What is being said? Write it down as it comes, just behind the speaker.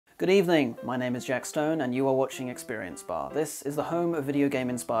Good evening, my name is Jack Stone and you are watching Experience Bar. This is the home of video game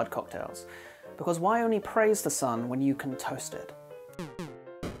inspired cocktails. Because why only praise the sun when you can toast it?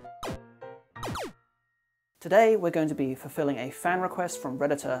 Today we're going to be fulfilling a fan request from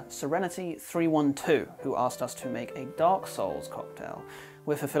Redditor Serenity312, who asked us to make a Dark Souls cocktail.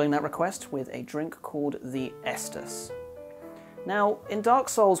 We're fulfilling that request with a drink called the Estus. Now, in Dark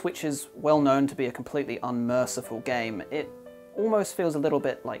Souls, which is well known to be a completely unmerciful game, it almost feels a little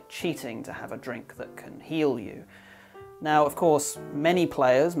bit like cheating to have a drink that can heal you. Now, of course, many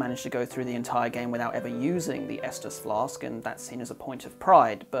players manage to go through the entire game without ever using the Estus Flask, and that's seen as a point of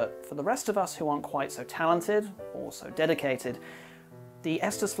pride, but for the rest of us who aren't quite so talented or so dedicated, the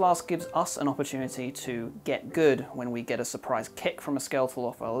Estus Flask gives us an opportunity to get good when we get a surprise kick from a skeletal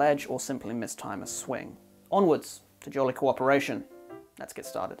off a ledge or simply mistime a swing. Onwards to jolly cooperation. Let's get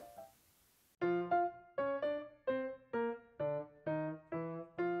started.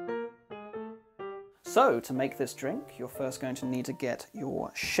 So, to make this drink, you're first going to need to get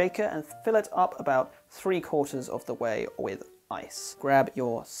your shaker and fill it up about 3/4 of the way with ice. Grab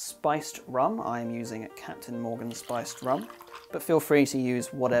your spiced rum. I'm using Captain Morgan spiced rum, but feel free to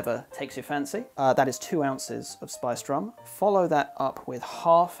use whatever takes your fancy. That is 2 ounces of spiced rum. Follow that up with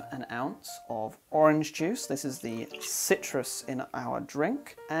 1/2 ounce of orange juice. This is the citrus in our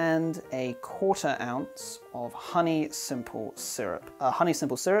drink. And a 1/4 ounce of honey simple syrup. Honey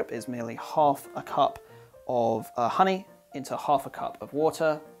simple syrup is merely 1/2 cup of honey into 1/2 cup of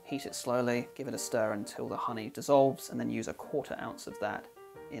water. Heat it slowly, give it a stir until the honey dissolves, and then use a 1/4 ounce of that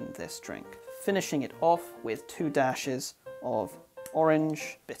in this drink. Finishing it off with 2 dashes of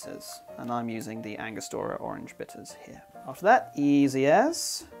orange bitters, and I'm using the Angostura orange bitters here. After that, easy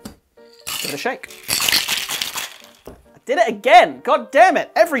as, give it a shake. I did it again! God damn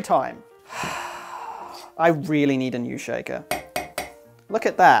it, every time! I really need a new shaker. Look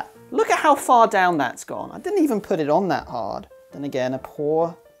at that. Look at how far down that's gone. I didn't even put it on that hard. Then again,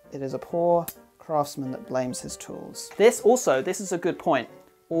 it is a poor craftsman that blames his tools. This is a good point.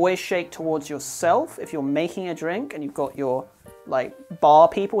 Always shake towards yourself. If you're making a drink and you've got your bar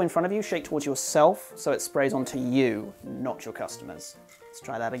people in front of you, shake towards yourself so it sprays onto you, not your customers. Let's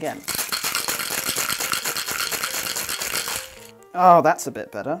try that again. Oh, that's a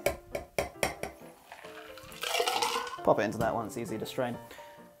bit better. Pop it into that one, it's easy to strain.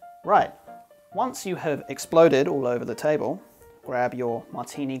 Right, once you have exploded all over the table, grab your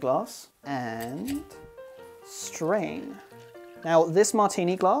martini glass and strain. Now, this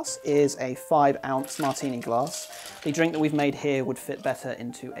martini glass is a 5-ounce martini glass. The drink that we've made here would fit better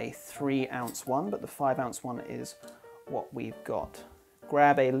into a 3-ounce one, but the 5-ounce one is what we've got.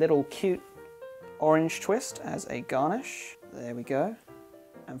 Grab a little cute orange twist as a garnish. There we go.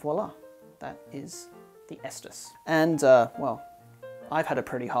 And voila, that is the Estus. And, well, I've had a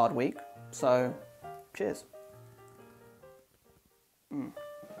pretty hard week, so cheers.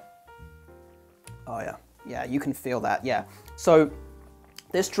 Oh yeah, yeah, you can feel that, yeah. So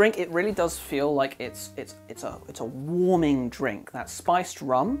this drink, it really does feel like it's a warming drink. That spiced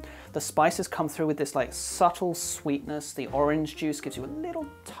rum, the spices come through with this subtle sweetness. The orange juice gives you a little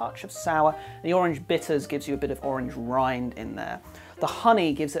touch of sour. The orange bitters gives you a bit of orange rind in there. The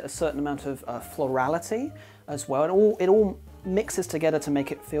honey gives it a certain amount of florality as well. It all mixes together to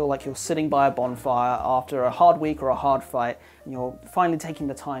make it feel like you're sitting by a bonfire after a hard week or a hard fight, and you're finally taking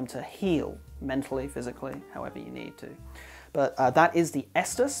the time to heal mentally, physically, however you need to. But that is the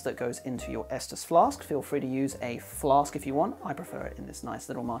Estus that goes into your Estus Flask. Feel free to use a flask if you want. I prefer it in this nice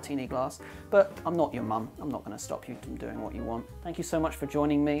little martini glass, but I'm not your mum. I'm not going to stop you from doing what you want. Thank you so much for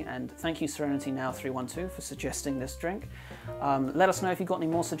joining me, and thank you SerenityNow312 for suggesting this drink. Let us know if you've got any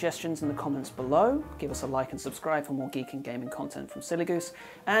more suggestions in the comments below. Give us a like and subscribe for more geek and gaming content from SillyGoose.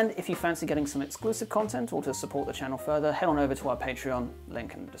 And if you fancy getting some exclusive content or to support the channel further, head on over to our Patreon,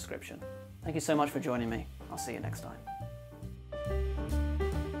 link in the description. Thank you so much for joining me. I'll see you next time.